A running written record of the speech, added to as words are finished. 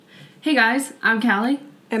Hey guys, I'm Callie.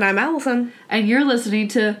 And I'm Allison. And you're listening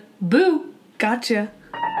to Boo! Gotcha.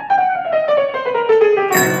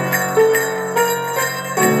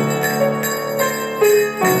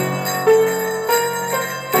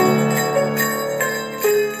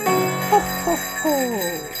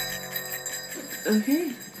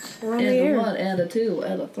 Okay. We're on And the a air. 1, and a 2,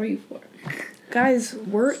 and a 3, 4. Guys,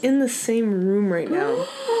 we're in the same room right now.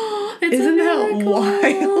 It's Isn't that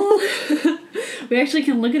wild? We actually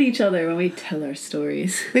can look at each other when we tell our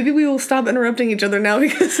stories. Maybe we will stop interrupting each other now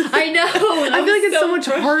because I know! I feel like it's so much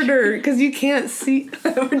harder because you can't see.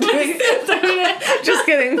 We're doing it. Just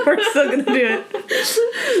kidding. We're still going to do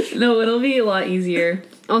it. No, it'll be a lot easier.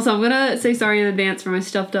 Also, I'm going to say sorry in advance for my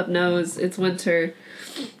stuffed up nose. It's winter,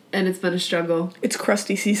 and it's been a struggle. It's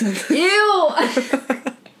crusty season. Ew!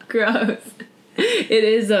 Gross. It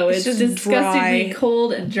is, though. It's just disgustingly dry.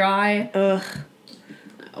 cold and dry. Ugh.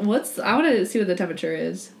 I want to see what the temperature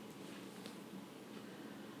is.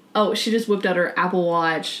 Oh, she just whipped out her Apple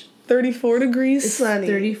Watch. 34 degrees It's sunny.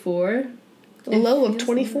 34. A low of feels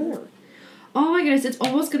 24. like- Oh my goodness, it's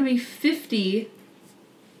almost going to be 50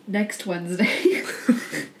 next Wednesday.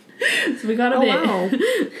 So we got a bit.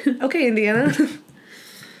 Wow. Okay, Indiana.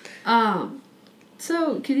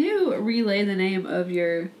 So can you relay the name of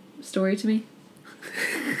your story to me?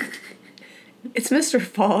 It's Mr.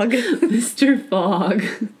 Fogg. Mr. Fogg.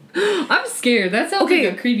 I'm scared. That sounds like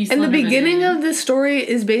a creepy And the Slenderman beginning name. of this story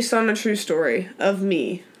is based on a true story of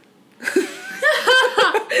me.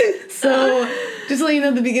 So, just to let you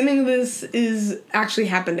know, the beginning of this is actually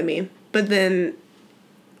happened to me. But then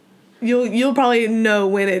you'll probably know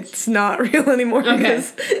when it's not real anymore. Okay.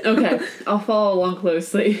 Okay. I'll follow along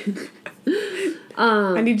closely.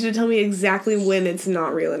 I need you to tell me exactly when it's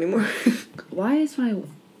not real anymore. Why is my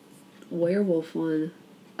werewolf one?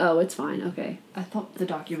 Oh, it's fine. Okay. I thought the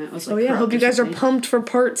document was like. Oh yeah, hope you guys are pumped for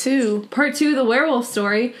part 2. Part 2 of the werewolf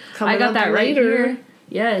story. Coming I got up that right later. here.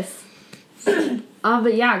 Yes.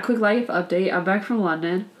 But yeah, quick life update. I'm back from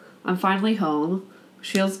London. I'm finally home.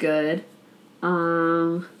 Which feels good.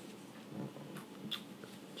 Trying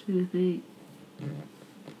to think.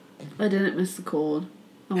 I didn't miss the cold.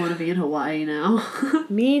 I want to be in Hawaii now.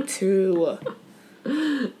 Me too.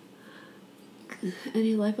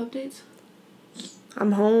 Any life updates?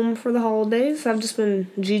 I'm home for the holidays. I've just been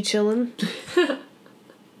chilling.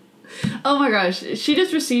 Oh my gosh, she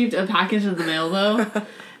just received a package in the mail though,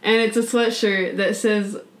 and it's a sweatshirt that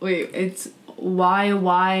says, it's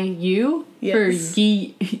YYU for Yes.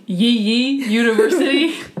 Yee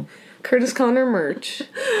University. Curtis Connor merch.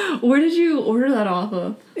 Where did you order that off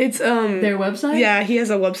of? It's Their website? Yeah, he has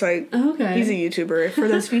a website. Okay. He's a YouTuber, for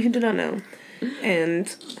those of you who do not know.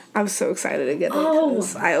 And I was so excited to get it Oh.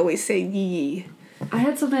 because I always say yee. I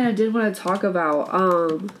had something I did want to talk about.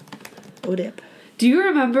 Odip. Do you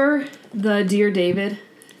remember the Dear David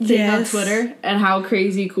thing on Twitter and how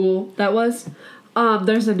crazy cool that was?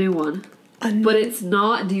 There's a new one. But it's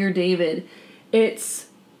not Dear David. Is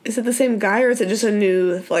it the same guy or is it just a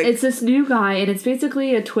new, like... It's this new guy, and it's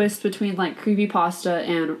basically a twist between, like, creepypasta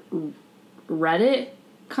and Reddit,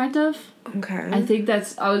 kind of. Okay. I think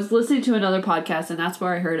I was listening to another podcast, and that's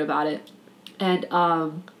where I heard about it. And, I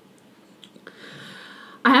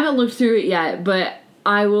haven't looked through it yet, but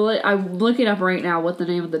I'm looking up right now what the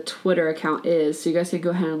name of the Twitter account is, so you guys can go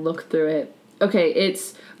ahead and look through it. Okay,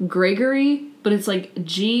 it's Gregory, but it's like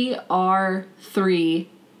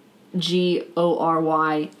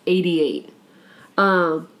GR3GORY88.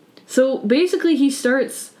 So basically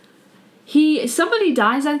somebody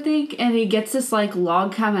dies, I think, and he gets this like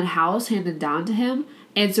log cabin house handed down to him,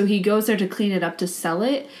 and so he goes there to clean it up to sell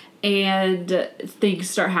it, and things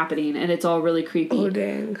start happening, and it's all really creepy. Oh,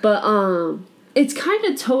 dang. But it's kind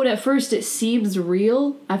of told at first. It seems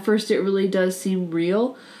real. At first, it really does seem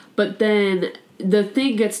real, but then the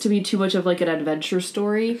thing gets to be too much of like an adventure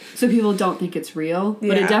story, so people don't think it's real. Yeah.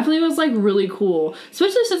 But it definitely was like really cool,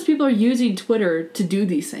 especially since people are using Twitter to do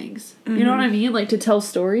these things. Mm-hmm. You know what I mean? Like to tell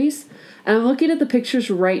stories. And I'm looking at the pictures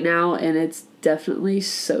right now, and it's definitely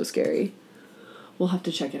so scary. We'll have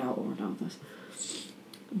to check it out when we're done with this.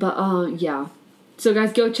 But yeah. So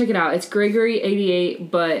guys, go check it out. It's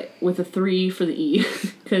Gregory88, but with a 3 for the E,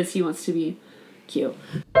 because he wants to be cute.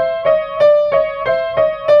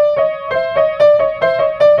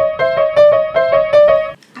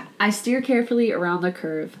 I steer carefully around the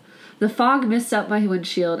curve. The fog mists up my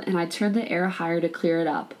windshield, and I turn the air higher to clear it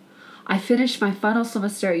up. I finished my final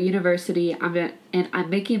semester at university, and I'm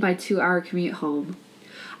making my 2-hour commute home.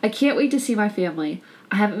 I can't wait to see my family.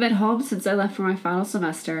 I haven't been home since I left for my final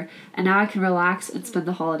semester, and now I can relax and spend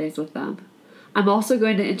the holidays with them. I'm also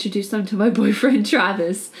going to introduce them to my boyfriend,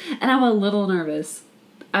 Travis, and I'm a little nervous.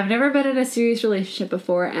 I've never been in a serious relationship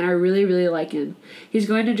before, and I really, really like him. He's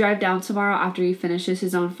going to drive down tomorrow after he finishes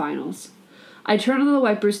his own finals. I turn on the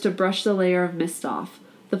wipers to brush the layer of mist off.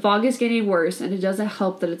 The fog is getting worse, and it doesn't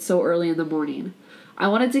help that it's so early in the morning. I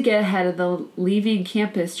wanted to get ahead of the leaving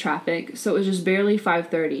campus traffic, so it was just barely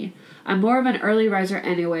 5:30. I'm more of an early riser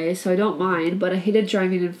anyway, so I don't mind, but I hated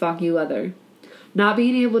driving in foggy weather. Not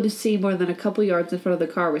being able to see more than a couple yards in front of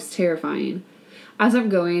the car was terrifying. As I'm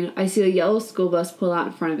going, I see a yellow school bus pull out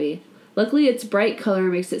in front of me. Luckily, its bright color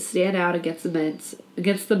makes it stand out against the mist.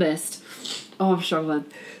 Oh, I'm struggling.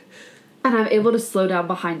 And I'm able to slow down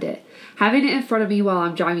behind it. Having it in front of me while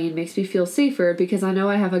I'm driving makes me feel safer because I know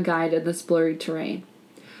I have a guide in this blurry terrain.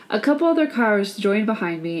 A couple other cars join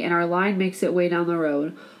behind me, and our line makes its way down the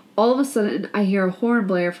road. All of a sudden, I hear a horn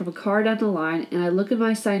blare from a car down the line, and I look in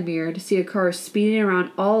my side mirror to see a car speeding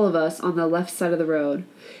around all of us on the left side of the road.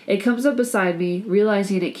 It comes up beside me,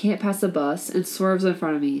 realizing it can't pass the bus, and swerves in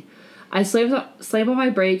front of me. I slam on my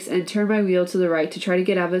brakes and turn my wheel to the right to try to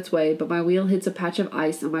get out of its way, but my wheel hits a patch of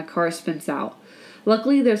ice and my car spins out.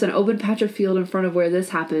 Luckily, there's an open patch of field in front of where this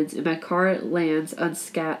happens, and my car lands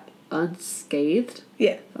unscathed?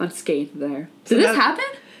 Yeah. Unscathed there. So Did this happen?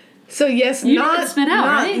 So yes, You didn't spin out,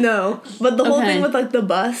 right? No, but the whole Okay. thing with like the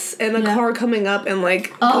bus and the car coming up and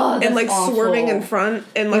like that's swerving awful. in front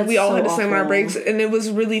and like That's we all so had to slam on our awful. brakes and it was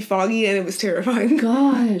really foggy and it was terrifying.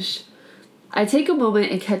 Gosh. I take a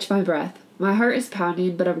moment and catch my breath. My heart is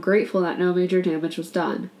pounding, but I'm grateful that no major damage was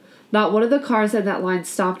done. Not one of the cars in that line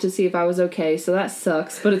stopped to see if I was okay, so that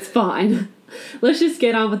sucks, but it's fine. Let's just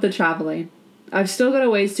get on with the traveling. I've still got a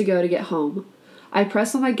ways to go to get home. I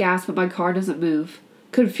press on my gas, but my car doesn't move.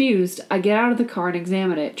 Confused, I get out of the car and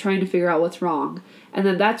examine it, trying to figure out what's wrong. And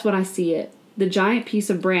then that's when I see it. The giant piece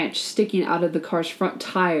of branch sticking out of the car's front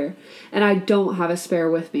tire, and I don't have a spare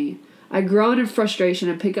with me. I groan in frustration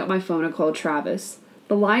and pick up my phone and call Travis.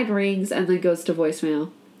 The line rings and then goes to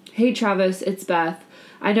voicemail. Hey Travis, it's Beth.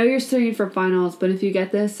 I know you're studying for finals, but if you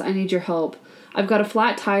get this, I need your help. I've got a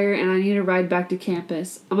flat tire and I need a ride back to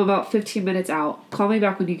campus. I'm about 15 minutes out. Call me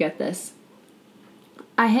back when you get this.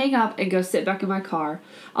 I hang up and go sit back in my car.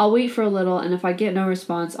 I'll wait for a little, and if I get no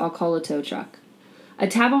response, I'll call a tow truck. A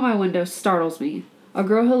tap on my window startles me. A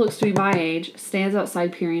girl who looks to be my age stands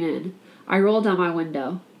outside peering in. I roll down my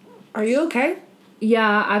window. Are you okay?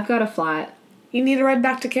 Yeah, I've got a flat. You need a ride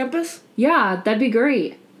back to campus? Yeah, that'd be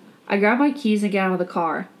great. I grab my keys and get out of the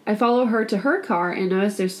car. I follow her to her car and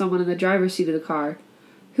notice there's someone in the driver's seat of the car.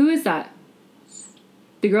 Who is that?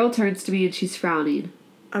 The girl turns to me and she's frowning.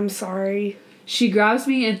 I'm sorry. She grabs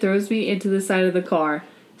me and throws me into the side of the car.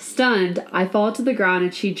 Stunned, I fall to the ground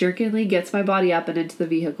and she jerkingly gets my body up and into the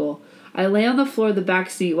vehicle. I lay on the floor of the back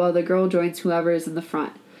seat while the girl joins whoever is in the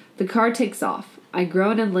front. The car takes off. I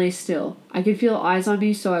groan and lay still. I can feel eyes on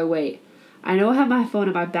me, so I wait. I know I have my phone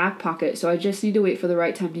in my back pocket, so I just need to wait for the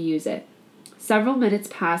right time to use it. Several minutes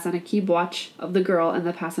pass and I keep watch of the girl in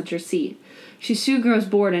the passenger seat. She soon grows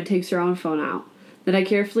bored and takes her own phone out. Then I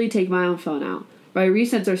carefully take my own phone out. My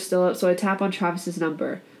resets are still up, so I tap on Travis's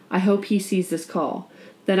number. I hope he sees this call.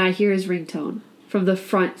 Then I hear his ringtone from the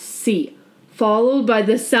front seat, followed by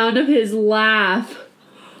the sound of his laugh.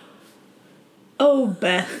 Oh,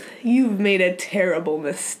 Beth, you've made a terrible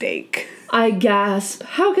mistake. I gasp.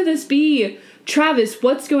 How can this be? Travis,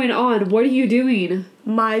 what's going on? What are you doing?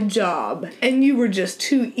 My job, and you were just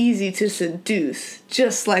too easy to seduce,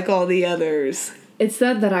 just like all the others. It's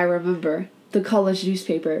then that I remember the college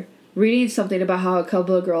newspaper, reading something about how a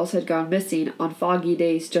couple of girls had gone missing on foggy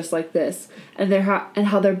days just like this, and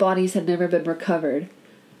how their bodies had never been recovered.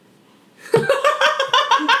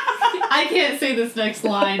 I can't say this next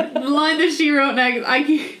line. The line that she wrote next, I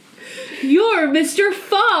can't. You're Mr.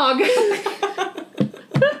 Fogg!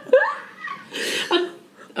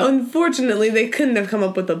 Unfortunately, they couldn't have come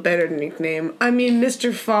up with a better nickname. I mean,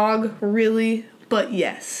 Mr. Fogg, really? But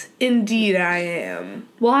yes, indeed I am.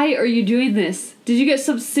 Why are you doing this? Did you get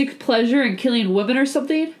some sick pleasure in killing women or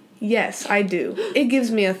something? Yes, I do. It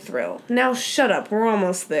gives me a thrill. Now shut up, we're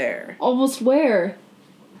almost there. Almost where?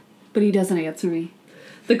 But he doesn't answer me.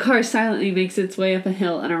 The car silently makes its way up a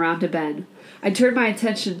hill and around a bend. I turn my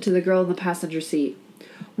attention to the girl in the passenger seat.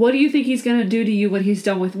 What do you think he's gonna do to you when he's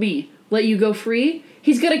done with me? Let you go free?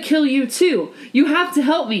 He's gonna kill you too! You have to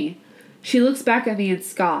help me! She looks back at me and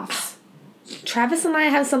scoffs. Travis and I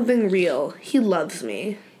have something real. He loves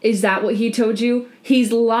me. Is that what he told you?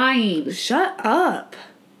 He's lying! Shut up.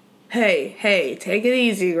 Hey, take it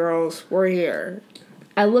easy, girls. We're here.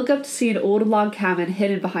 I look up to see an old log cabin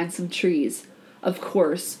hidden behind some trees. Of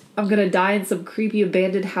course, I'm gonna die in some creepy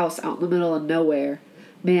abandoned house out in the middle of nowhere.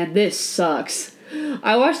 Man, this sucks.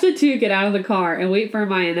 I watch the two get out of the car and wait for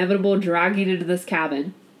my inevitable dragging into this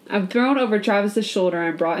cabin. I'm thrown over Travis's shoulder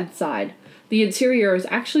and brought inside. The interior is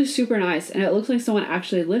actually super nice, and it looks like someone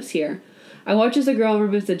actually lives here. I watch as the girl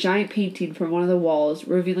removes a giant painting from one of the walls,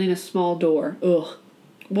 revealing a small door. Ugh.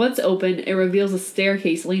 Once open, it reveals a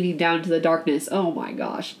staircase leading down into the darkness. Oh my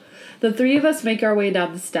gosh. The three of us make our way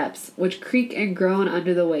down the steps, which creak and groan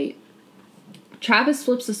under the weight. Travis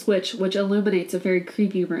flips a switch, which illuminates a very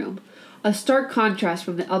creepy room. A stark contrast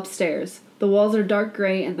from the upstairs. The walls are dark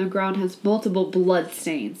gray, and the ground has multiple blood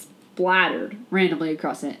stains, splattered randomly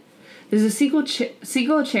across it. There's a single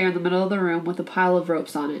chair in the middle of the room with a pile of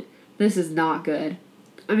ropes on it. This is not good.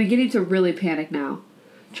 I'm beginning to really panic now.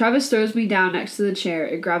 Travis throws me down next to the chair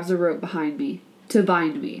and grabs a rope behind me, to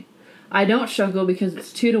bind me. I don't struggle because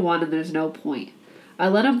it's 2-1 and there's no point. I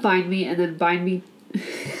let him bind me and then bind me...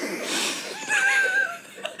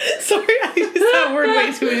 Sorry, I used that word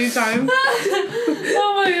way too many times.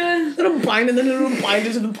 Oh my god. Let him bind and then it'll bind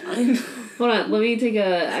into the bind. Hold on, let me take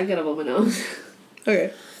I gotta blow my nose.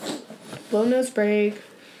 Okay. Blow nose break.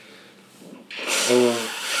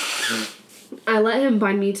 I let him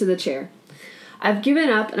bind me to the chair. I've given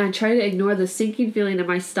up and I try to ignore the sinking feeling in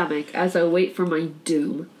my stomach as I wait for my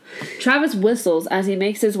doom. Travis whistles as he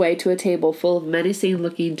makes his way to a table full of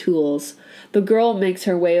menacing-looking tools. The girl makes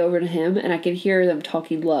her way over to him, and I can hear them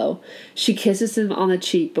talking low. She kisses him on the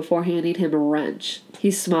cheek before handing him a wrench.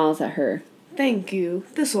 He smiles at her. Thank you.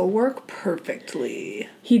 This'll work perfectly.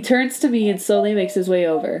 He turns to me and slowly makes his way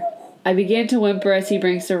over. I begin to whimper as he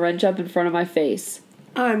brings the wrench up in front of my face.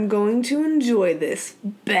 I'm going to enjoy this,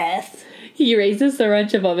 Beth. He raises the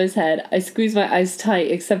wrench above his head. I squeeze my eyes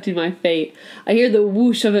tight, accepting my fate. I hear the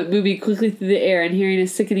whoosh of it moving quickly through the air and hearing a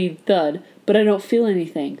sickening thud, but I don't feel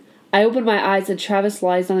anything. I open my eyes and Travis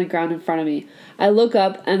lies on the ground in front of me. I look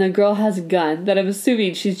up and the girl has a gun that I'm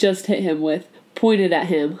assuming she's just hit him with, pointed at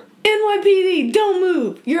him. NYPD, don't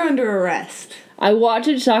move! You're under arrest. I watch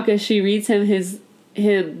in shock as she reads him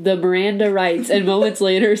the Miranda rights, and moments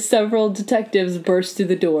later, several detectives burst through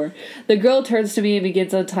the door. The girl turns to me and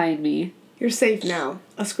begins untying me. You're safe now.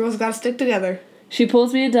 Us girls gotta stick together. She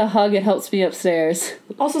pulls me into a hug and helps me upstairs.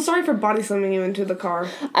 Also, sorry for body slamming you into the car.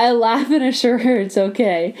 I laugh and assure her it's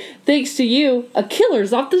okay. Thanks to you, a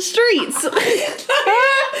killer's off the streets. You know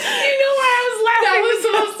why I was laughing? That was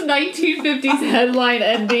the most 1950s headline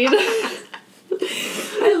ending.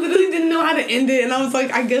 I literally didn't know how to end it, and I was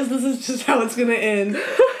like, I guess this is just how it's gonna end.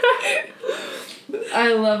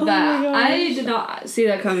 I love that. Oh my I did not see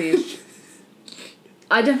that coming.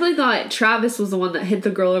 I definitely thought Travis was the one that hit the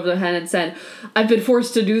girl over the head and said, I've been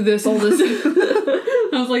forced to do this all this. I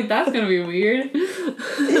was like, that's gonna be weird.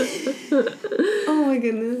 Oh my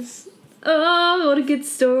goodness. Oh, what a good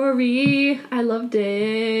story. I loved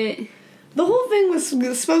it. The whole thing was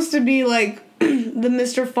supposed to be like, the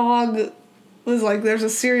Mr. Fogg was like, there's a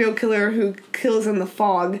serial killer who kills in the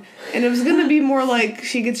fog. And it was gonna be more like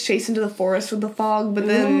she gets chased into the forest with the fog, but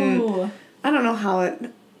then Ooh. I don't know how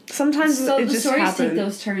it... Sometimes So it the just stories happens. take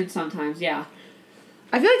those turns sometimes, yeah.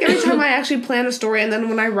 I feel like every time I actually plan a story and then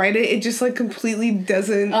when I write it, it just like completely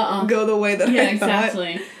doesn't go the way that Yeah, I thought.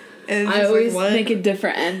 exactly. And it's I just always like, what? make a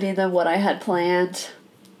different ending than what I had planned.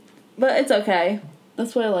 But it's okay.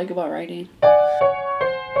 That's what I like about writing.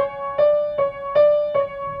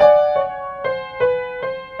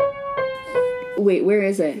 Wait, where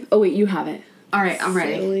is it? Oh, wait, you have it. All right, I'm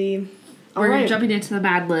ready. Silly. We're jumping into the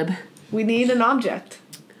Mad Lib. We need an object.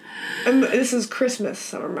 And this is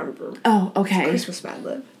Christmas, I remember. Oh, okay. Christmas Mad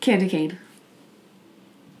Lib. Candy cane.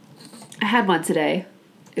 I had one today.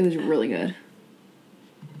 It was really good.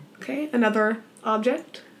 Okay, another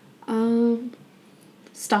object.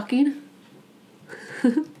 Stocking.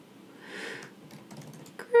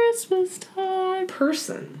 Christmas time.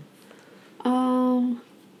 Person.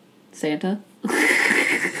 Santa.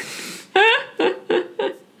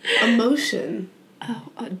 Emotion.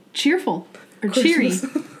 Cheerful. Or cheery.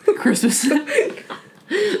 Christmas.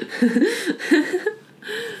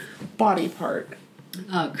 Body part.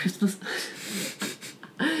 Christmas.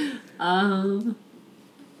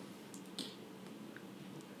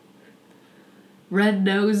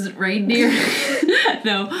 Red-nosed reindeer.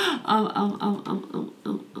 No.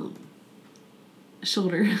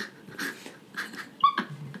 Shoulder.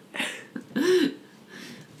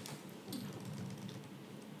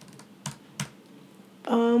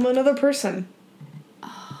 Another person.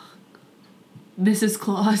 Mrs.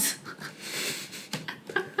 Claus.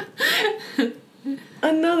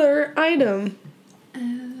 Another item.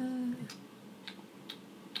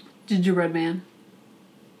 Gingerbread man.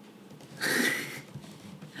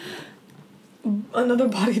 Another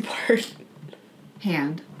body part.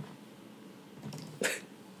 Hand.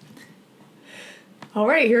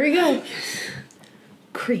 Alright, here we go.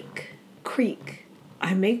 Creak, creak.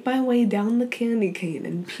 I make my way down the candy cane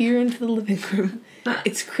and peer into the living room.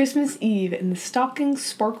 It's Christmas Eve and the stockings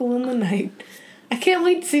sparkle in the night. I can't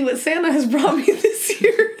wait to see what Santa has brought me this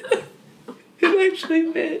year. It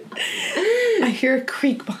actually fit. I hear a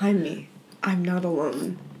creak behind me. I'm not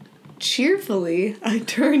alone. Cheerfully, I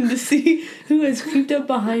turn to see who has creeped up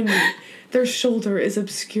behind me. Their shoulder is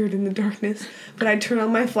obscured in the darkness, but I turn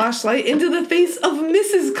on my flashlight into the face of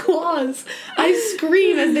Mrs. Claus. I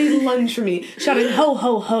scream as they lunge for me, shouting ho,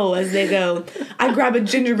 ho, ho as they go. I grab a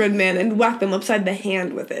gingerbread man and whack them upside the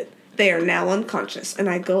hand with it. They are now unconscious, and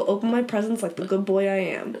I go open my presents like the good boy I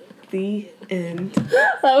am. The end.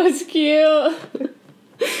 That was cute.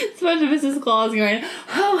 It's a bunch of Mrs. Claus going,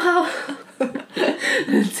 ho, ho.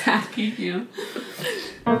 Attacking you.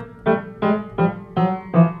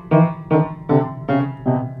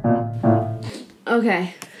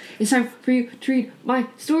 Okay, it's time for you to read my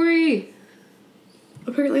story.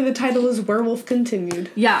 Apparently the title is Werewolf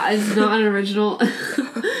Continued. Yeah, it's not an original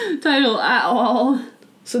title at all.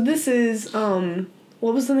 So this is,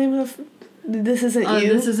 what was the name of This Isn't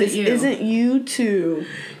You? This Isn't You. This Isn't You Too.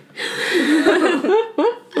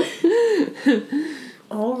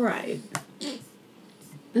 Alright.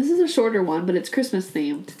 This is a shorter one, but it's Christmas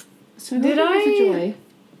themed. So Did I enjoy.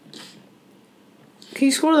 Can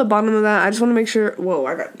you scroll to the bottom of that? I just want to make sure. Whoa,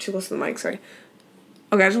 I got too close to the mic, sorry.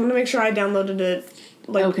 Okay, I just want to make sure I downloaded it,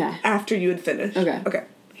 after you had finished. Okay. Okay,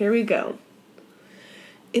 here we go.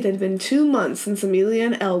 It had been 2 months since Amelia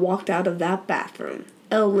and Elle walked out of that bathroom.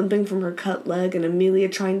 Elle limping from her cut leg and Amelia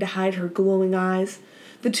trying to hide her glowing eyes.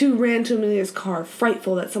 The two ran to Amelia's car,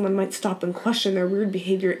 frightful that someone might stop and question their weird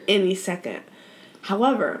behavior any second.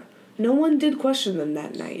 However, no one did question them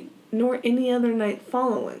that night, nor any other night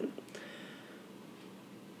following.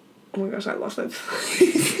 Oh my gosh, I lost my place.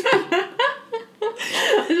 This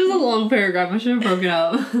is a long paragraph. I should have broken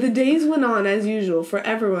up. The days went on as usual for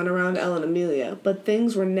everyone around Elle and Amelia, but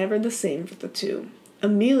things were never the same for the two.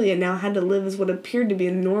 Amelia now had to live as what appeared to be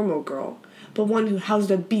a normal girl, but one who housed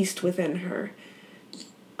a beast within her.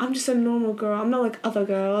 I'm just a normal girl. I'm not like other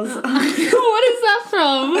girls. What is that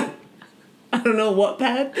from? I don't know what,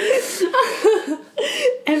 Pat.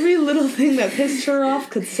 Every little thing that pissed her off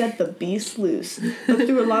could set the beast loose. But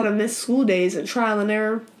through a lot of missed school days and trial and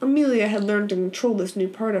error, Amelia had learned to control this new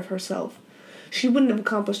part of herself. She wouldn't have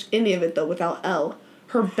accomplished any of it, though, without Elle.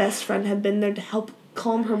 Her best friend had been there to help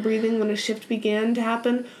calm her breathing when a shift began to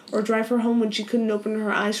happen, or drive her home when she couldn't open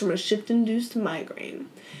her eyes from a shift-induced migraine.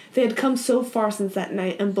 They had come so far since that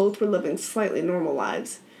night, and both were living slightly normal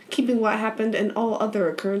lives, keeping what happened and all other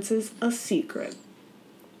occurrences a secret.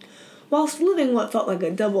 Whilst living what felt like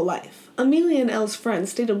a double life, Amelia and Elle's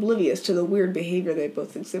friends stayed oblivious to the weird behavior they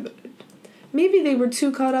both exhibited. Maybe they were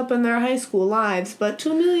too caught up in their high school lives, but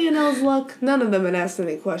to Amelia and Elle's luck, none of them had asked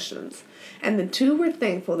any questions, and the two were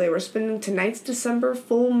thankful they were spending tonight's December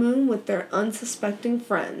full moon with their unsuspecting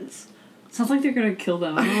friends. Sounds like they're gonna kill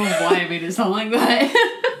them. I don't know why I made it sound like that.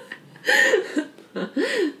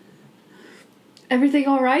 Everything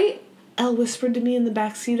alright? Elle whispered to me in the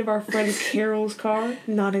back seat of our friend Carol's car,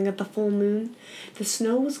 nodding at the full moon. The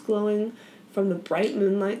snow was glowing from the bright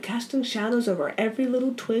moonlight, casting shadows over every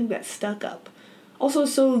little twig that stuck up. Also,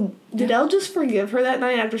 so, did Elle just forgive her that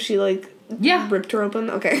night after she, ripped her open?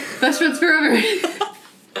 Okay. Best friends forever.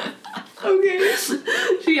 Okay.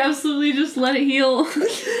 She absolutely just let it heal.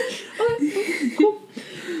 Cool.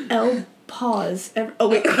 Elle paused. Oh,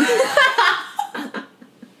 wait.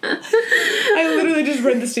 I literally just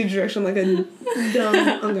read the stage direction like a dumb...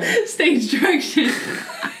 Okay. Stage direction.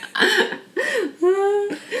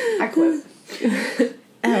 I quit.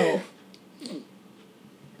 Elle.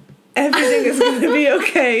 Everything is going to be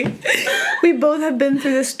okay. We both have been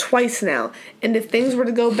through this twice now, and if things were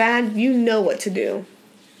to go bad, you know what to do.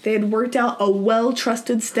 They had worked out a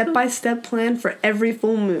well-trusted step-by-step plan for every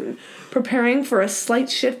full moon, preparing for a slight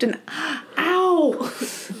shift in... Ow!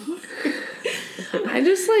 I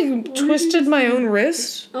just, twisted my own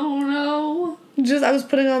wrist. Oh, no. I was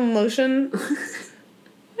putting on lotion,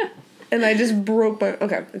 and I just broke my...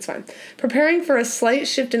 Okay, it's fine. Preparing for a slight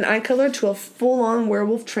shift in eye color to a full-on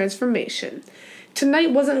werewolf transformation.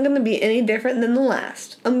 Tonight wasn't going to be any different than the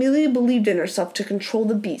last. Amelia believed in herself to control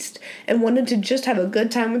the beast, and wanted to just have a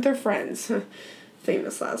good time with her friends.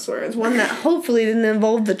 Famous last words. One that hopefully didn't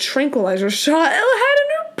involve the tranquilizer shot Elle had in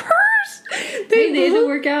her purse. They didn't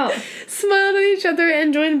work out. Smiled at each other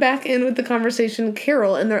and joined back in with the conversation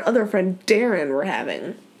Carol and their other friend Darren were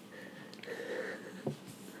having.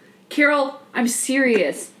 Carol, I'm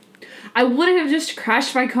serious. I wouldn't have just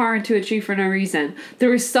crashed my car into a tree for no reason. There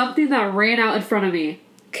was something that ran out in front of me.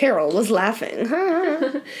 Carol was laughing.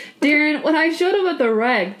 Darren, when I showed up at the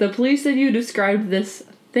wreck, the police said you described this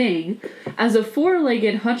thing as a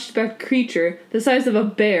four-legged, hunchback creature the size of a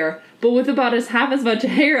bear, but with about half as much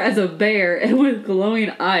hair as a bear and with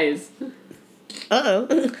glowing eyes.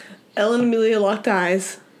 Uh-oh. Elle and Amelia locked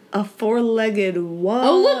eyes. A four-legged what?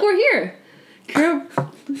 Oh, look, we're here. Carol,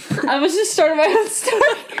 I was just starting my own story.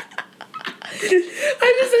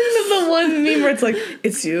 I just think of the one meme where it's like,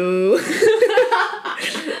 it's you.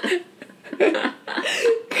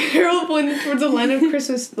 Carol pointed towards a line of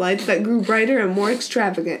Christmas lights that grew brighter and more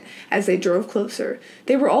extravagant as they drove closer.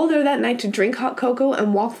 They were all there that night to drink hot cocoa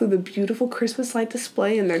and walk through the beautiful Christmas light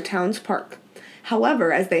display in their town's park.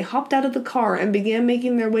 However, as they hopped out of the car and began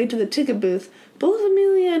making their way to the ticket booth, both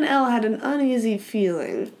Amelia and Elle had an uneasy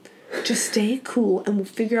feeling. Just stay cool and we'll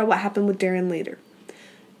figure out what happened with Darren later.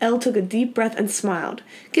 Elle took a deep breath and smiled,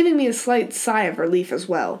 giving me a slight sigh of relief as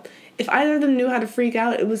well. If either of them knew how to freak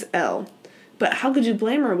out, it was Elle. But how could you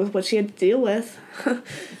blame her with what she had to deal with?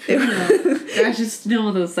 I just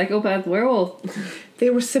know the psychopath werewolf. They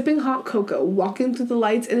were sipping hot cocoa, walking through the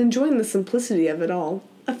lights, and enjoying the simplicity of it all.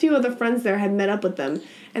 A few other friends there had met up with them,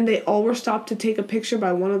 and they all were stopped to take a picture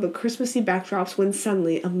by one of the Christmassy backdrops when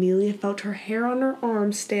suddenly Amelia felt her hair on her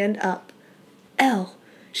arm stand up. Elle!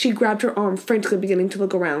 She grabbed her arm, frantically beginning to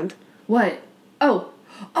look around. What?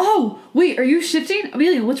 Oh, wait, are you shifting?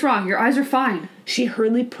 Amelia, what's wrong? Your eyes are fine. She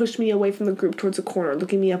hurriedly pushed me away from the group towards a corner,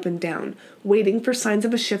 looking me up and down, waiting for signs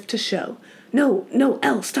of a shift to show. No,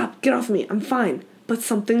 Elle, stop, get off me, I'm fine. But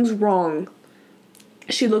something's wrong.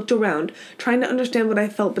 She looked around, trying to understand what I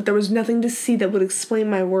felt, but there was nothing to see that would explain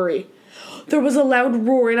my worry. There was a loud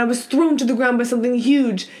roar, and I was thrown to the ground by something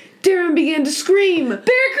huge. Darren began to scream. Bear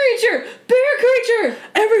creature! Bear creature!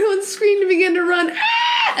 Everyone screamed and began to run.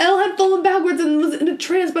 Ah! Elle had fallen backwards and was in a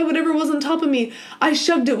trance by whatever was on top of me. I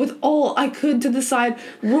shoved it with all I could to the side,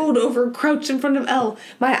 rolled over, crouched in front of Elle.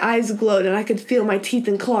 My eyes glowed, and I could feel my teeth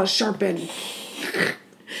and claws sharpen.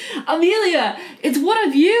 Amelia, it's one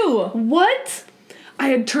of you! What? I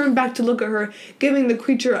had turned back to look at her, giving the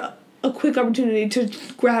creature a quick opportunity to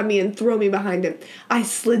grab me and throw me behind him. I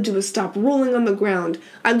slid to a stop, rolling on the ground.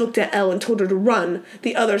 I looked at Elle and told her to run.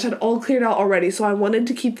 The others had all cleared out already, so I wanted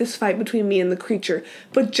to keep this fight between me and the creature.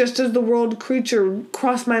 But just as the word creature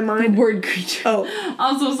crossed my mind... Word creature. Oh.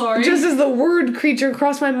 I'm so sorry. Just as the word creature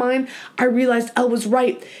crossed my mind, I realized Elle was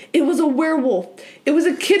right. It was a werewolf. It was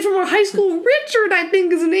a kid from our high school, Richard, I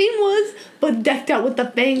think his name was, but decked out with the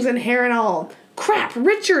fangs and hair and all. Crap,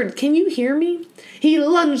 Richard, can you hear me? He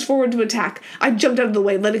lunged forward to attack. I jumped out of the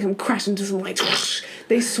way, letting him crash into some lights.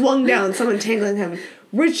 They swung down, some entangling him.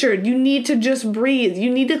 Richard, you need to just breathe. You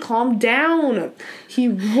need to calm down. He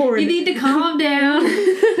roared. You need to calm down.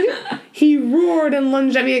 He roared and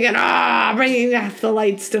lunged at me again, bringing half the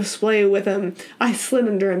lights display with him. I slid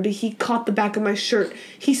under him, but he caught the back of my shirt.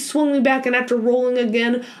 He swung me back, and after rolling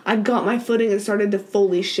again, I got my footing and started to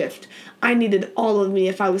fully shift. I needed all of me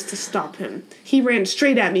if I was to stop him. He ran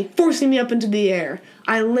straight at me, forcing me up into the air.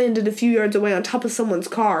 I landed a few yards away on top of someone's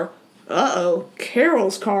car. Uh-oh,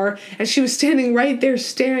 Carol's car, and she was standing right there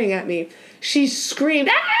staring at me. She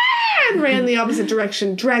screamed, and ran the opposite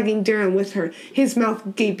direction, dragging Darren with her, his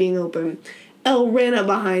mouth gaping open. Elle ran up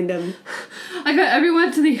behind him. I got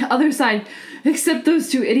everyone to the other side, except those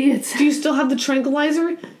two idiots. Do you still have the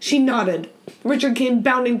tranquilizer? She nodded. Richard came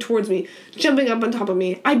bounding towards me, jumping up on top of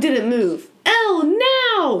me. I didn't move. Elle,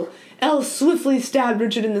 now! Elle swiftly stabbed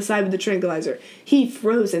Richard in the side with the tranquilizer. He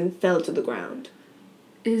froze and fell to the ground.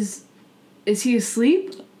 Is he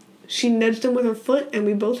asleep? She nudged him with her foot, and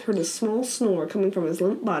we both heard a small snore coming from his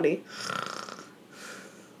limp body.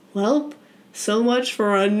 Well, so much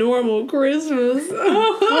for a normal Christmas. The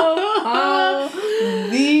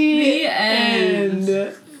end.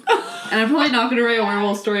 And I'm probably not going to write a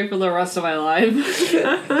werewolf story for the rest of my life.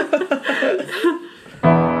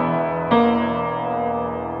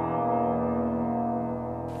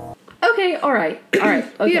 Okay, alright. Okay.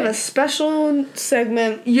 We have a special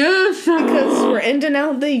segment. Yes! Because we're ending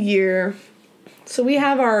out the year. So we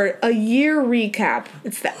have a year recap.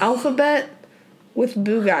 It's the alphabet with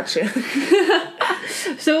Boo Gotcha.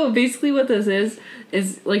 So basically what this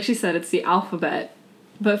is like she said, it's the alphabet.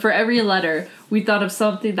 But for every letter, we thought of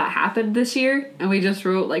something that happened this year, and we just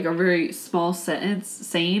wrote like a very small sentence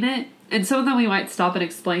saying it. And some of them we might stop and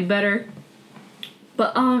explain better.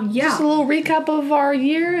 But yeah. Just a little recap of our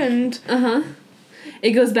year and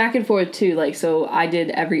It goes back and forth too, like so I did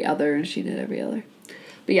every other and she did every other.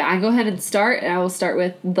 But yeah, I go ahead and start, and I will start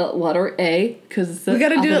with the letter A, because it's the we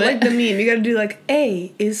gotta alphabet. do it like the meme. You gotta do like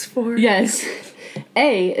A is for... Yes.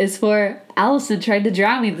 A is for Allison tried to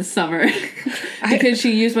drown me this summer because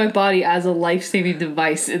she used my body as a life-saving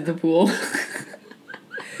device in the pool.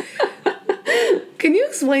 Can you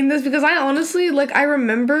explain this? Because I honestly, like, I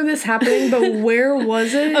remember this happening, but where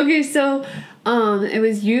was it? Okay, so it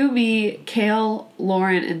was you, me, Kale,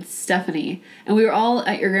 Lauren, and Stephanie, and we were all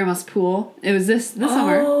at your grandma's pool. It was this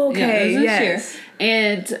summer. Okay, yeah, it was this yes. year.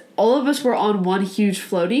 And all of us were on one huge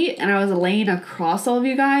floaty, and I was laying across all of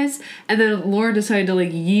you guys, and then Lauren decided to,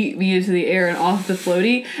 like, yeet me into the air and off the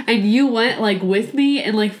floaty, and you went, like, with me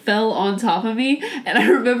and, like, fell on top of me, and I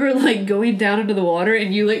remember, like, going down into the water,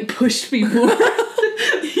 and you, like, pushed me more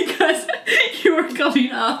because you were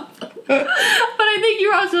coming up. But I think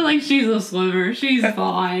you were also like, she's a swimmer, she's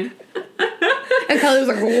fine. And Kelly was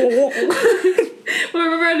like, whoa. I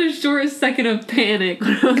remember I had a short second of panic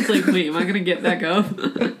when I was like, wait, am I gonna get back up?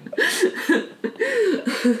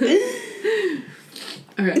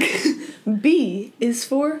 Okay. B is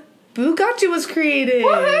for Bugatti was created.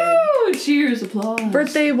 Woohoo! Cheers, applause.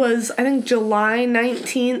 Birthday was, I think, July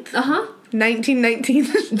 19th. Uh-huh. 1919.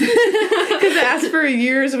 Because it asked for a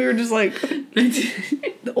year, so we were just like,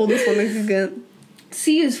 the oldest one they could get.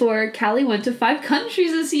 C is for Callie went to 5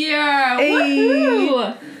 countries this year. Hey.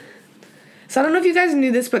 Woohoo! So I don't know if you guys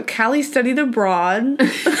knew this, but Callie studied abroad.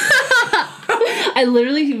 I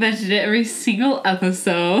literally mentioned it every single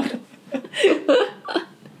episode. But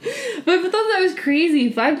I thought that was crazy.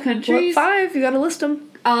 5 countries. What, 5? You gotta list them.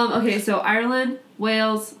 Okay, so Ireland,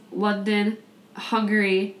 Wales, London,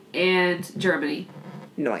 Hungary, and Germany.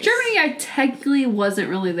 Nice. Germany, I technically wasn't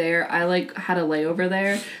really there. I, like, had a layover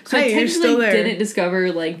there. So I Hey, you're still technically there. didn't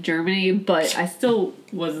discover, like, Germany, but I still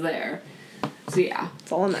was there. So, yeah.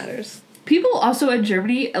 That's all that matters. People also in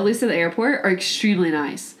Germany, at least at the airport, are extremely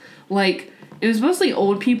nice. Like, it was mostly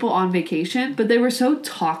old people on vacation, but they were so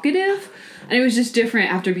talkative, and it was just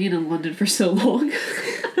different after being in London for so long.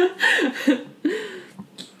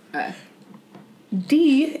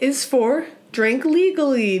 D is for drank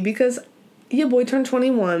legally, because your boy turned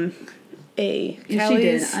 21. A. She did.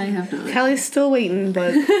 Callie's- I have not. Callie's still waiting,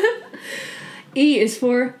 but... E is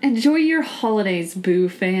for enjoy your holidays, Boo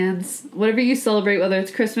fans. Whatever you celebrate, whether it's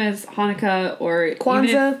Christmas, Hanukkah, or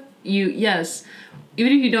Kwanzaa. Even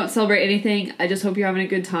if you don't celebrate anything, I just hope you're having a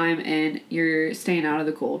good time and you're staying out of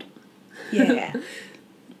the cold. Yeah.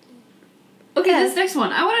 Okay, F this next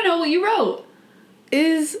one. I want to know what you wrote.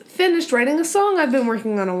 Is finished writing a song I've been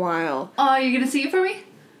working on a while. Oh, you're gonna sing it for me?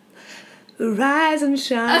 Rise and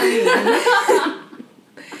shine. I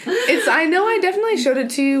know I definitely showed it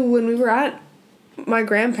to you when we were at my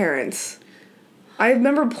grandparents. I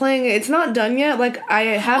remember playing it. It's not done yet. Like, I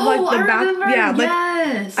have, like, the back... remember. Yeah, like,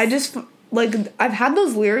 yes. I just... Like, I've had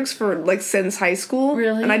those lyrics for, like, since high school.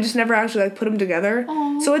 Really? And I just never actually, like, put them together.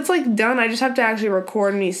 Aw. So it's, like, done. I just have to actually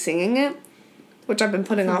record me singing it, which I've been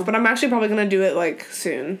putting off. But I'm actually probably going to do it, like,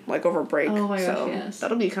 soon. Like, over break. Oh my so gosh, yes.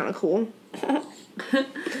 That'll be kind of cool.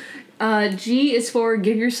 G is for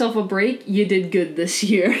give yourself a break. You did good this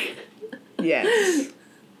year. Yes.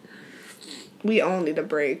 We all need a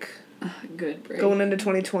break. Good break. Going into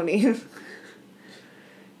 2020.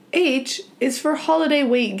 H is for holiday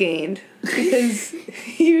weight gained. Because,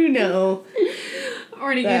 you know.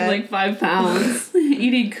 Already gained like 5 pounds.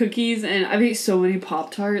 Eating cookies, and I've ate so many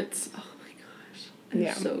Pop-Tarts. Oh my gosh. They're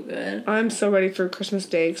Yeah. so good. I'm so ready for Christmas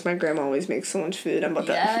Day because my grandma always makes so much food. I'm about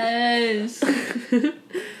to... Yes.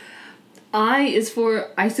 I is for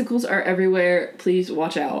icicles are everywhere. Please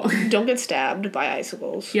watch out. Don't get stabbed by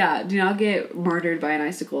icicles. Yeah, do not get murdered by an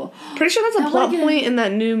icicle. Pretty sure that's a I plot like it. point in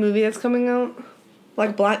that new movie that's coming out.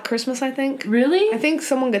 Like Black Christmas, I think. Really? I think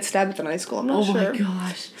someone gets stabbed with an icicle. I'm not Oh sure. my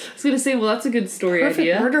gosh. I was gonna say, well, that's a good story Perfect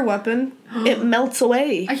idea. murder weapon. It melts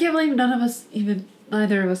away. I can't believe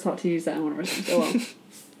neither of us thought to use that in one of our songs.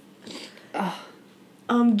 Oh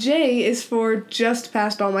well. J is for just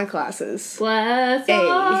passed all my classes. Bless A.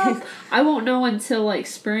 off. I won't know until like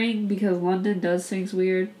spring because London does things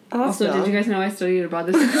weird. Oh, that's Also, dumb. did you guys know I studied abroad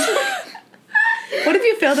this What if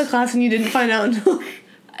you failed a class and you didn't find out until...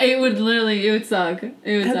 It would suck. It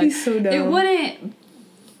would That'd suck. be so dumb.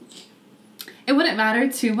 It wouldn't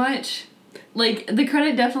matter too much. Like, the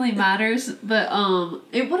credit definitely matters, but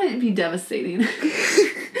it wouldn't be devastating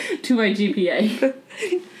to my GPA.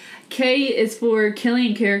 K is for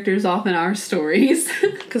killing characters off in our stories.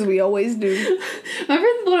 Because we always do. Remember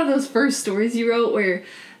one of those first stories you wrote where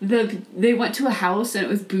they went to a house and it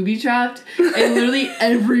was booby trapped and literally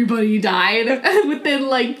everybody died within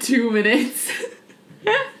like 2 minutes?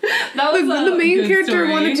 That was The main good character story.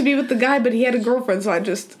 wanted to be with the guy, but he had a girlfriend, so I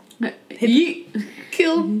just Yeet.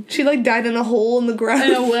 killed. She, like, died in a hole in the ground.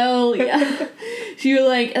 In a well, yeah. She was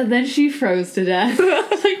like, and then she froze to death. I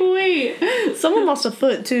was like, wait. Someone lost a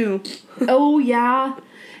foot, too. Oh, yeah.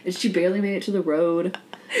 And she barely made it to the road.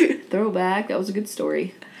 Throwback. That was a good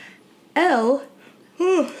story. L.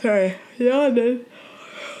 Oh, sorry. Yawning.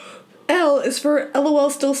 L is for LOL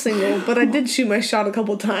still single, but I did shoot my shot a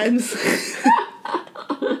couple times.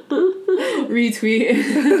 Retweet.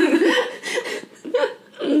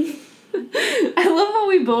 I love how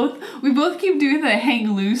we both keep doing the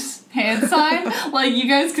hang loose hand sign. Like, you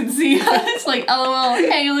guys can see us. Like, LOL,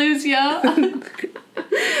 hang loose, yeah.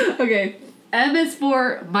 Okay. M is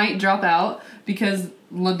for might drop out because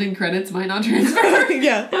London credits might not transfer.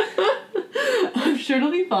 Yeah. I'm sure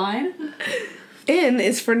it'll be fine. N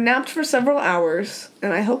is for napped for several hours,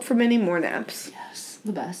 and I hope for many more naps. Yes,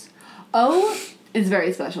 the best. O is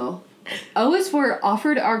very special. O is for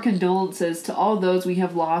offered our condolences to all those we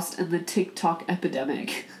have lost in the TikTok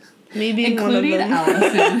epidemic. Me being including one of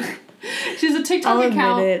them. Allison. She's a TikTok I'll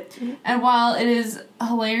account. admit it. And while it is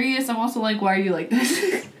hilarious, I'm also like, why are you like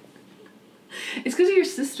this? It's because of your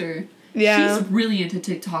sister. Yeah. She's really into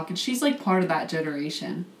TikTok, and she's like part of that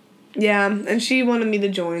generation. Yeah, and she wanted me to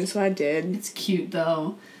join, so I did. It's cute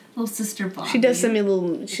though. Little sister bond. She does send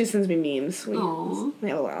me she sends me memes. Aww. We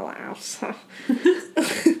have a lot of laughs.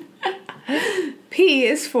 P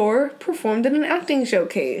is for performed in an acting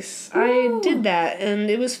showcase. I did that, and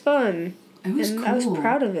it was fun. It was and cool. I was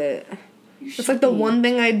proud of it. You It's like the should be. one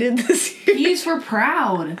thing I did this year. P is for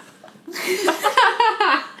proud.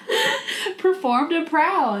 Performed and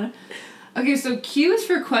proud. Okay, so Q is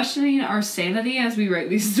for questioning our sanity as we write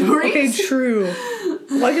these stories. Okay, true.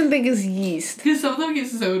 All I can think is yeast. Because some of them get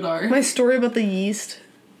so dark. My story about the yeast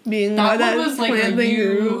being why that that one was like, plant are thing you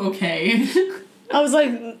grew. okay? I was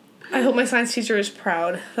like, I hope my science teacher is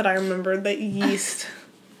proud that I remembered that yeast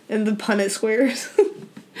and the Punnett squares.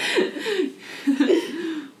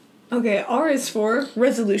 Okay, R is for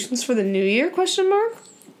resolutions for the new year, question mark?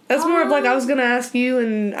 That's more of like I was gonna ask you,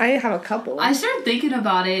 and I have a couple. I started thinking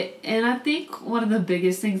about it, and I think one of the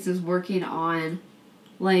biggest things is working on,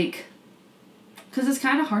 like, because it's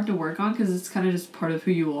kind of hard to work on because it's kind of just part of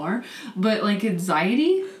who you are, but like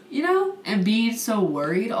anxiety, you know, and being so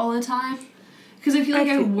worried all the time. Because I feel like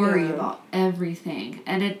I worry about everything,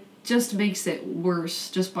 and it just makes it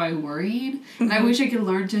worse just by worrying. And I wish I could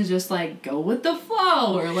learn to just like go with the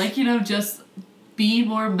flow, or like, you know, just be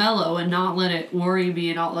more mellow and not let it worry me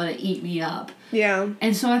and not let it eat me up. Yeah.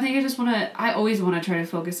 And so I think I always want to try to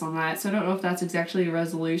focus on that. So I don't know if that's exactly a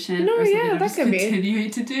resolution No, or something yeah, I'm that just could be.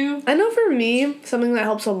 continuing to do. I know for me, something that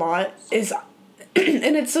helps a lot is,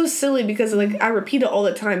 and it's so silly because like I repeat it all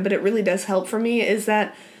the time, but it really does help for me, is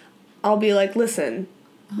that I'll be like, listen,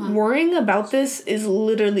 worrying about this is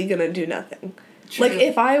literally gonna do nothing. True. Like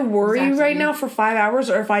if I worry Exactly. right now for 5 hours,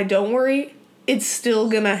 or if I don't worry, it's still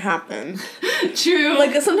gonna happen. True.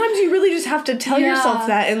 Like sometimes you really just have to tell Yeah. yourself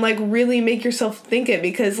that and like really make yourself think it,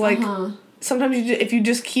 because like sometimes if you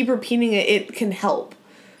just keep repeating it, it can help.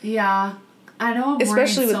 Yeah. I know I'm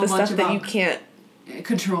Especially worried with so the much stuff that about you can't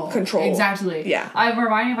control. Exactly. Yeah. I'm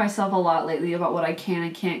reminding myself a lot lately about what I can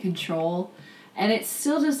and can't control. And it's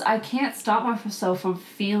still just, I can't stop myself from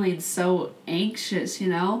feeling so anxious, you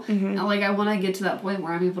know? And like, I want to get to that point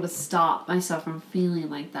where I'm able to stop myself from feeling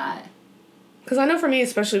like that. Because I know for me,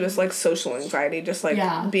 especially with like social anxiety, just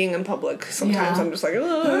like being in public, sometimes I'm just like,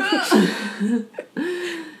 ugh.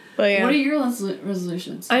 But yeah. What are your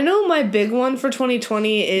resolutions? I know my big one for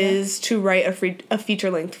 2020 is to write a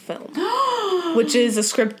feature-length film. Which is a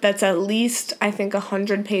script that's at least, I think,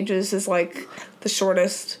 100 pages is like the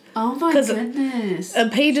shortest. Oh my goodness. A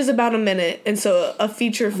page is about a minute, and so a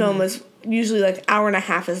feature film is usually like hour and a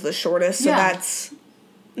half is the shortest, so that's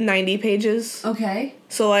 90 pages. Okay.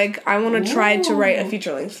 So like I want to try to write a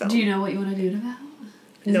feature-length film. Do you know what you want to do it about?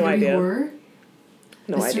 Is No it gonna idea. Be horror?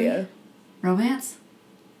 No Mystery? idea. Romance?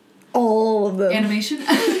 All of them. Animation?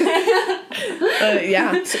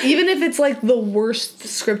 Yeah. So even if it's like the worst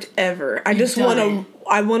script ever, I just want to.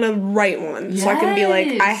 I want to write one so I can be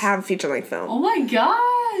like, I have feature length film. Oh my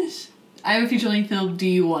gosh! I have a feature length film. Do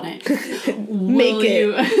you want it? Make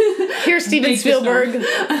it. Here, Steven Spielberg.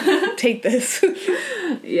 Take this.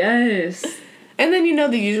 Yes. And then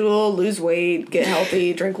the usual: lose weight, get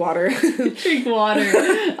healthy, drink water. Drink water.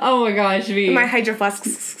 Oh my gosh, me. My Hydro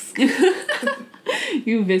Flasks.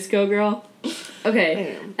 You Visco girl.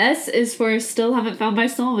 Okay. S is for still haven't found my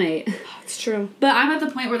soulmate. It's true. But I'm at the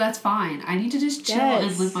point where that's fine. I need to just chill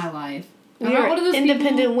and live my life. We are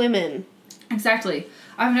independent women. Exactly.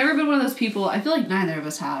 I've never been one of those people, I feel like neither of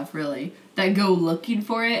us have, really, that go looking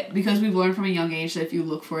for it, because we've learned from a young age that if you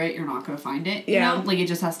look for it, you're not going to find it. You know? Like, it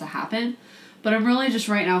just has to happen. But I'm really just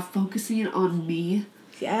right now focusing on me.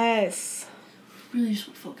 Yes. really just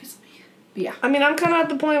want to focus on me. But yeah. I mean, I'm kind of at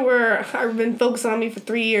the point where I've been focused on me for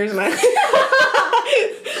 3 years, and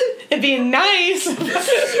it'd be nice.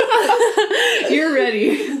 You're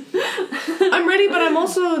ready. I'm ready, but I'm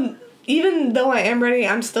also, even though I am ready,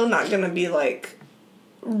 I'm still not gonna be like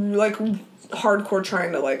hardcore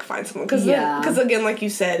trying to like find someone, because again, like you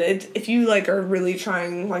said, if you like are really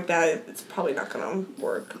trying like that, it's probably not gonna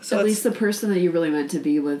work. So at least the person that you're really meant to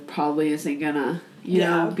be with probably isn't gonna you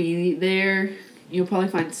know be there. You'll probably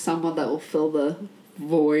find someone that will fill the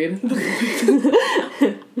void.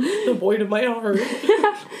 The void of my heart.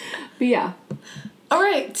 But yeah.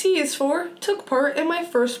 Alright, T is for took part in my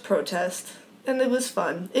first protest. And it was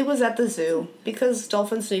fun. It was at the zoo, because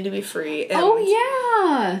dolphins need to be free. And oh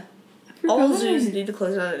yeah! all zoos need to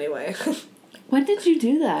close down anyway. When did you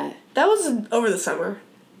do that? That was over the summer.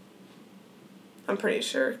 I'm pretty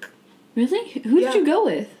sure. Really? Who did you go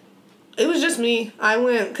with? It was just me. I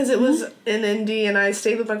went, because it was in Indy, and I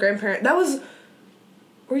stayed with my grandparents. That was...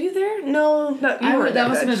 Were you there? No, you weren't. That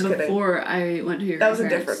must have been before I went to your grandparents. That was a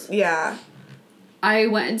different... Yeah. I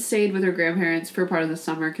went and stayed with her grandparents for part of the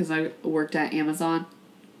summer because I worked at Amazon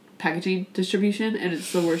packaging distribution, and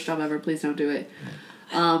it's the worst job ever. Please don't do it.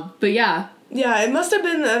 But yeah. Yeah, it must have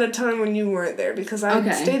been at a time when you weren't there, because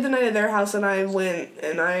I stayed the night at their house, and I went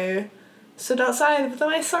and I stood outside with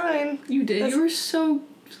my sign. You did. You were so...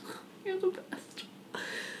 You're the best.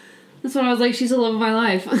 That's when I was like, she's the love of my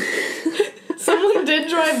life. Someone did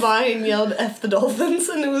drive by and yelled F the dolphins,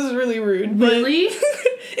 and it was really rude. Really?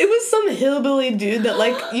 It was some hillbilly dude that,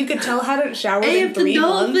 like, you could tell hadn't showered in 3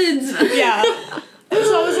 months. Yeah. And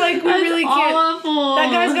so I was like, we really can't. Awful.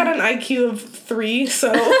 That guy's got an IQ of 3,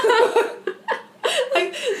 so.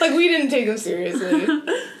 like, we didn't take him seriously.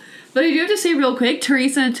 But I do have to say real quick,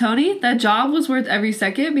 Teresa and Tony, that job was worth every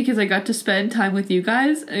second because I got to spend time with you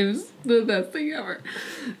guys. It was the best thing ever.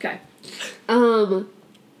 Okay.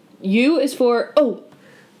 U is for,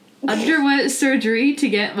 underwent surgery to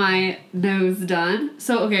get my nose done.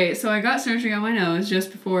 So I got surgery on my nose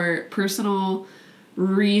just before personal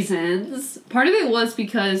reasons. Part of it was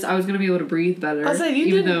because I was going to be able to breathe better. I was like,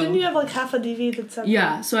 didn't you have like half a deviated septum?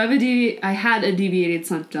 Yeah, so I had a deviated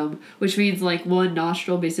septum, which means like one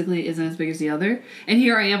nostril basically isn't as big as the other. And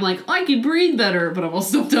here I am like, I can breathe better, but I'm all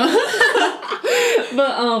stuffed up.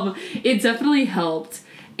 But it definitely helped.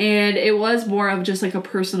 And it was more of just like a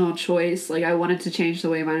personal choice. Like I wanted to change the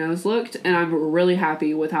way my nose looked, and I'm really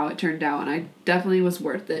happy with how it turned out. And I definitely was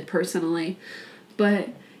worth it personally. But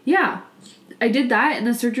yeah, I did that, and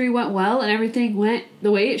the surgery went well, and everything went the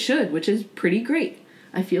way it should, which is pretty great.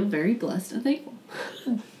 I feel very blessed and thankful.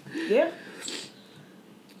 Yeah.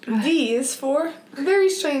 V is for very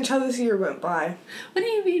strange how this year went by. What do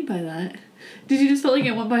you mean by that? Did you just feel like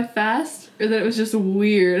it went by fast, or that it was just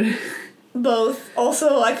weird? Both.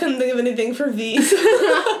 Also, I couldn't think of anything for V's.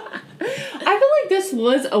 I feel like this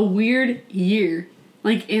was a weird year,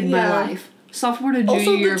 like, in my life. Sophomore to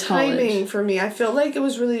junior year of college. Also, the timing for me. I feel like it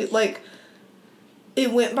was really, like,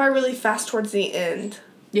 it went by really fast towards the end.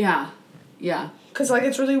 Yeah. Yeah. Because, like,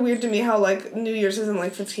 it's really weird to me how, like, New Year's is in,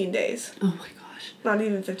 like, 15 days. Oh, my gosh. Not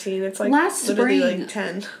even 15. It's, like, literally, like,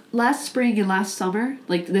 10. Last spring and last summer,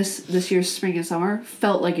 like, this year's spring and summer,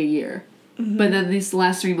 felt like a year. Mm-hmm. But then these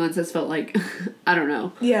last 3 months has felt like, I don't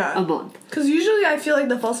know, a month. Because usually I feel like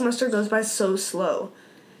the fall semester goes by so slow.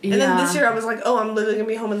 And then this year I was like, I'm literally going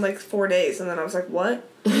to be home in like 4 days. And then I was like, what?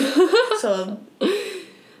 So. Well,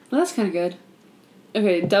 that's kind of good.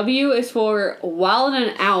 Okay, W is for Wild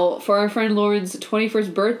and Out for our friend Lauren's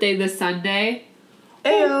 21st birthday this Sunday.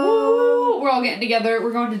 Ayo. We're all getting together.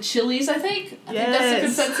 We're going to Chili's, I think. I think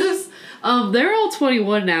that's the consensus. They're all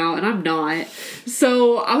 21 now, and I'm not.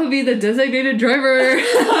 So I'm gonna be the designated driver.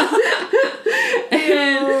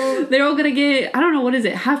 And they're all gonna get, I don't know, what is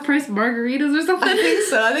it, half-price margaritas or something? I think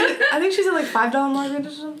so. I think she said like $5 margaritas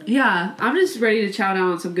or something. Yeah, I'm just ready to chow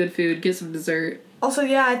down on some good food, get some dessert. Also,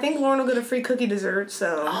 yeah, I think Lauren will get a free cookie dessert,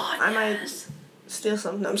 so I might steal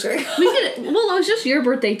some. No, I'm sorry. Well, it was just your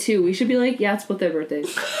birthday, too. We should be like, yeah, it's both their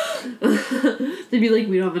birthdays. They'd be like,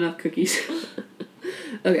 we don't have enough cookies.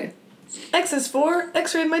 Okay. X is for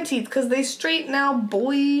X-rayed my teeth, because they straight now,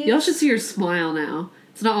 boys. Y'all should see her smile now.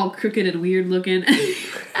 It's not all crooked and weird looking.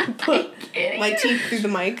 Put my teeth through the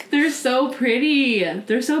mic. They're so pretty.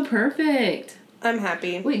 They're so perfect. I'm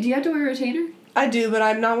happy. Wait, do you have to wear a retainer? I do, but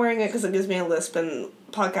I'm not wearing it because it gives me a lisp, and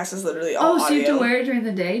podcast is literally all audio. Oh, so you have to wear it during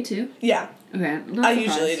the day, too? Yeah. Okay. I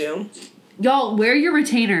usually do. Y'all, wear your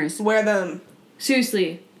retainers. Wear them.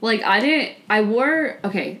 Seriously. Like, so I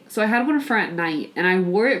had one for at night, and I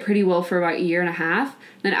wore it pretty well for about a year and a half.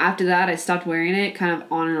 Then after that, I stopped wearing it, kind of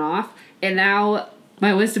on and off. And now,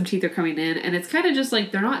 my wisdom teeth are coming in, and it's kind of just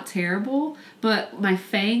like, they're not terrible, but my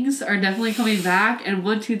fangs are definitely coming back, and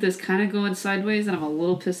one tooth is kind of going sideways, and I'm a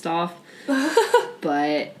little pissed off.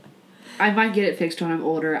 But I might get it fixed when I'm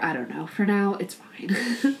older. I don't know. For now, it's fine.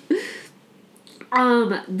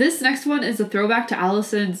 This next one is a throwback to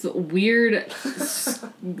Allison's weird,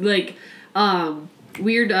 like,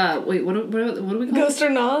 weird, wait, what do we call Ghost it? or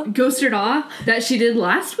Not? Ghost or Not, that she did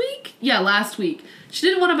last week? Yeah, last week. She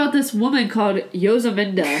did one about this woman called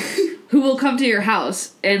Yosaminda, who will come to your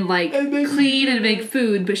house and, like, clean and make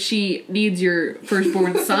food, but she needs your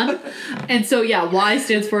firstborn son. And so, yeah, Y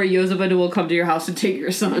stands for Yosaminda will come to your house and take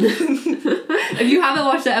your son. If you haven't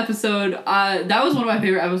watched that episode, that was one of my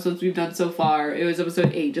favorite episodes we've done so far. It was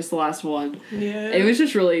episode 8, just the last one. Yeah. It was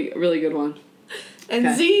just really, really good one. And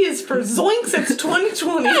Okay. Z is for Zoinks, it's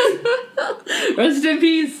 2020. Rest in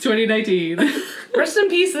peace, 2019. Rest in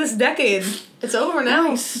peace this decade. It's over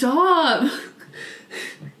now. Oh, stop.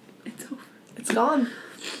 It's over. It's gone.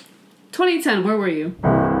 2010, where were you?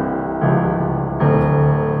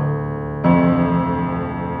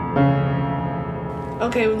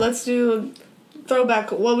 Okay, let's do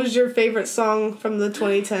throwback. What was your favorite song from the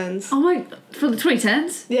 2010s? Oh my, for the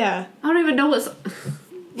 2010s? Yeah. I don't even know what.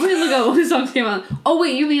 Let me look up what songs came out. Oh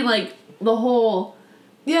wait, you mean like the whole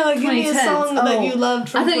Yeah, like give me a 2010s? song that you loved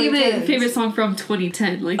from I thought you meant 2010s. favorite song from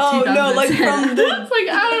 2010, like Oh, 2010. no, like from the- It's like,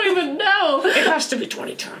 I don't even know. It has to be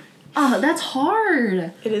 2010. Oh, that's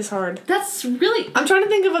hard. It is hard. That's really. I'm trying to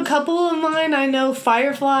think of a couple of mine. I know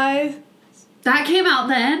Firefly. That came out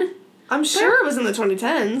then. I'm sure it was in the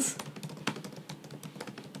 2010s.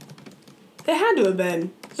 It had to have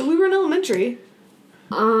been. We were in elementary.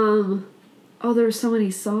 Oh, there were so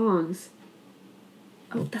many songs.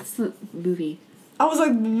 Oh, that's the movie. I was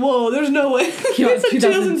like, whoa, there's no way. Yeah, It's like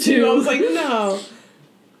 2002. I was like, no.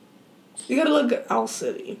 You gotta look at Owl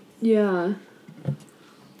City. Yeah.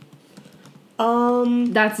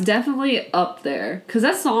 That's definitely up there. Because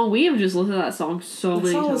that song, we have just listened to that song so That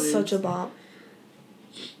many song times. was such a bop.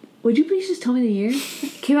 Would you please just tell me the year?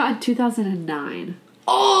 Came out in 2009.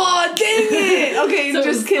 Oh, dang it! Okay, So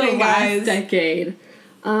just it's kidding, the last guys. decade.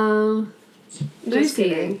 Let me Just see.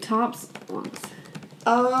 kidding. Top songs.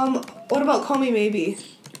 What about Call Me Maybe?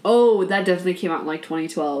 Oh, that definitely came out in like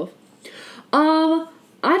 2012. I'd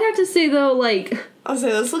have to say though, like, I'll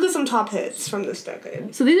say, let's look at some top hits from this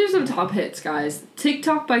decade. so these are some top hits, guys.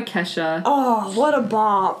 TikTok by Kesha. Oh, what a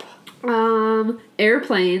bop.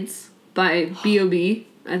 Airplanes by B.O.B.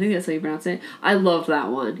 I think that's how you pronounce it. I love that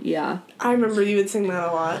one. Yeah. I remember you would sing that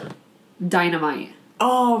a lot. Dynamite.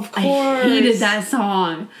 Oh, of course. I hated that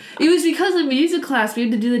song. It was because in music class we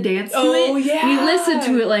had to do the dance to it. Oh, yeah. We listened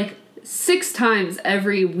to it like 6 times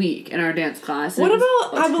every week in our dance class. What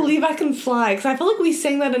about I Believe I Can Fly? Because I feel like we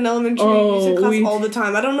sang that in elementary music class all the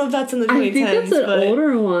time. I don't know if that's in the 2010s. I think that's an but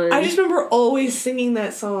older one. I just remember always singing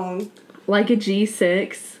that song. Like a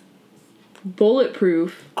G6.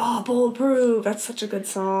 Bulletproof. Oh, Bulletproof. That's such a good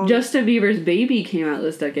song. Justin Bieber's Baby came out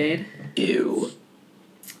this decade. Ew.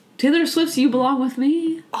 Taylor Swift's You Belong With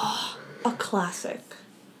Me. Oh, a classic.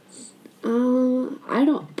 I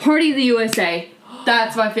don't... Party in the USA.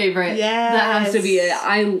 That's my favorite. Yes. That has to be it.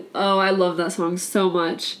 I love that song so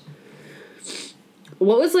much.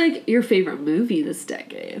 What was, like, your favorite movie this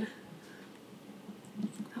decade?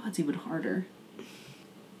 That one's even harder.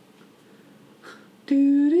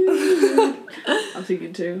 I'm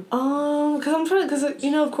thinking too. Because I'm trying, because, you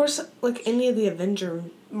know, of course, like, any of the Avenger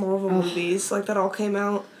Marvel movies, like, that all came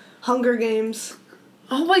out. Hunger Games.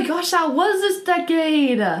 Oh my gosh, that was this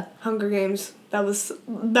decade! Hunger Games. That was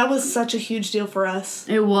such a huge deal for us.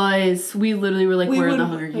 It was. We literally were like, we're in the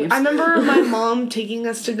Hunger Games. I remember my mom taking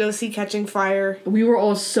us to go see Catching Fire. We were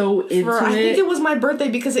all so into it. I think it was my birthday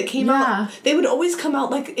because it came out. They would always come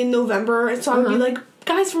out like in November, and so I would be like,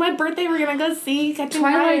 guys, for my birthday, we're gonna go see Catching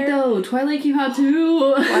Twilight, Fire. though. Twilight came out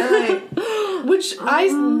too. Twilight. Which I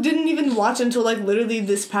didn't even watch until like literally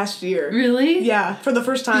this past year. Really? Yeah, for the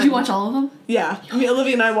first time. Did you watch all of them? Yeah.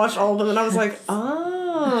 Olivia and I watched all of them, and I was like,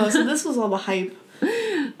 oh, so this was all the hype.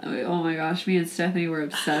 Oh my gosh, me and Stephanie were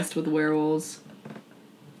obsessed with werewolves.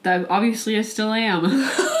 That obviously I still am.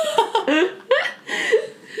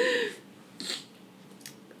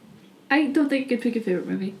 I don't think I could pick a favorite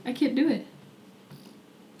movie. I can't do it.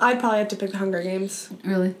 I'd probably have to pick The Hunger Games.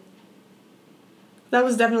 Really? That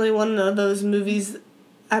was definitely one of those movies,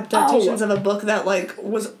 adaptations of a book that, like,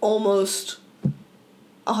 was almost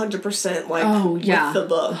 100%, like, with the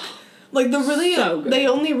book. Like, they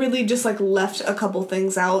only really just, like, left a couple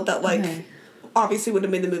things out that, like, obviously would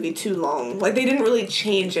have made the movie too long. Like, they didn't really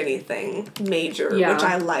change anything major, which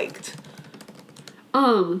I liked.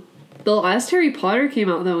 The last Harry Potter came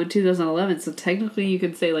out, though, in 2011, so technically you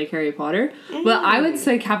could say, like, Harry Potter. But I would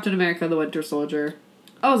say Captain America the Winter Soldier.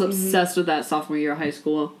 I was obsessed with that sophomore year of high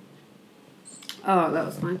school. Oh, that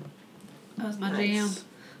was mine. That was my jam.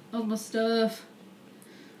 That was my stuff.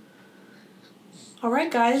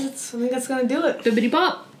 Alright, guys. I think that's going to do it. Bibbidi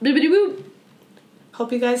bop. Bibbidi boop.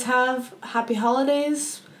 Hope you guys have happy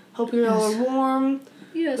holidays. Hope you're all warm.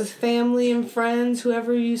 Yes. With family and friends,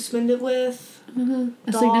 whoever you spend it with. A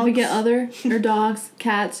significant other, your dogs,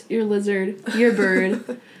 cats, your lizard, your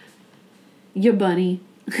bird, your bunny.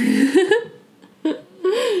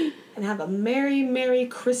 And have a merry, merry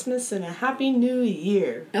Christmas and a happy new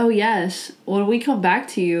year. Oh yes. When we come back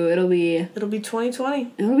to you, it'll be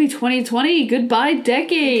 2020. It'll be 2020. Goodbye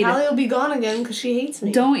decade. Callie will be gone again because she hates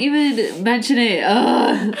me. Don't even mention it.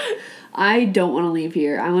 Ugh. I don't want to leave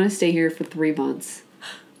here. I want to stay here for 3 months.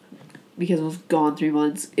 Because I was gone 3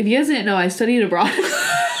 months. If you guys didn't know, I studied abroad.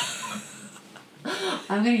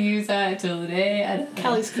 I'm going to use that till the day.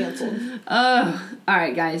 Callie's canceled.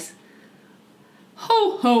 Alright, guys.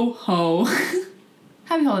 Ho, ho, ho.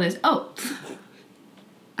 Happy holidays. Oh.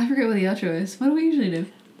 I forget what the outro is. What do we usually do?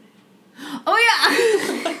 Oh,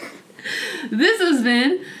 yeah. This has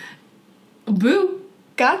been Boo.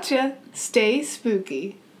 Gotcha. Stay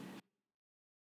spooky.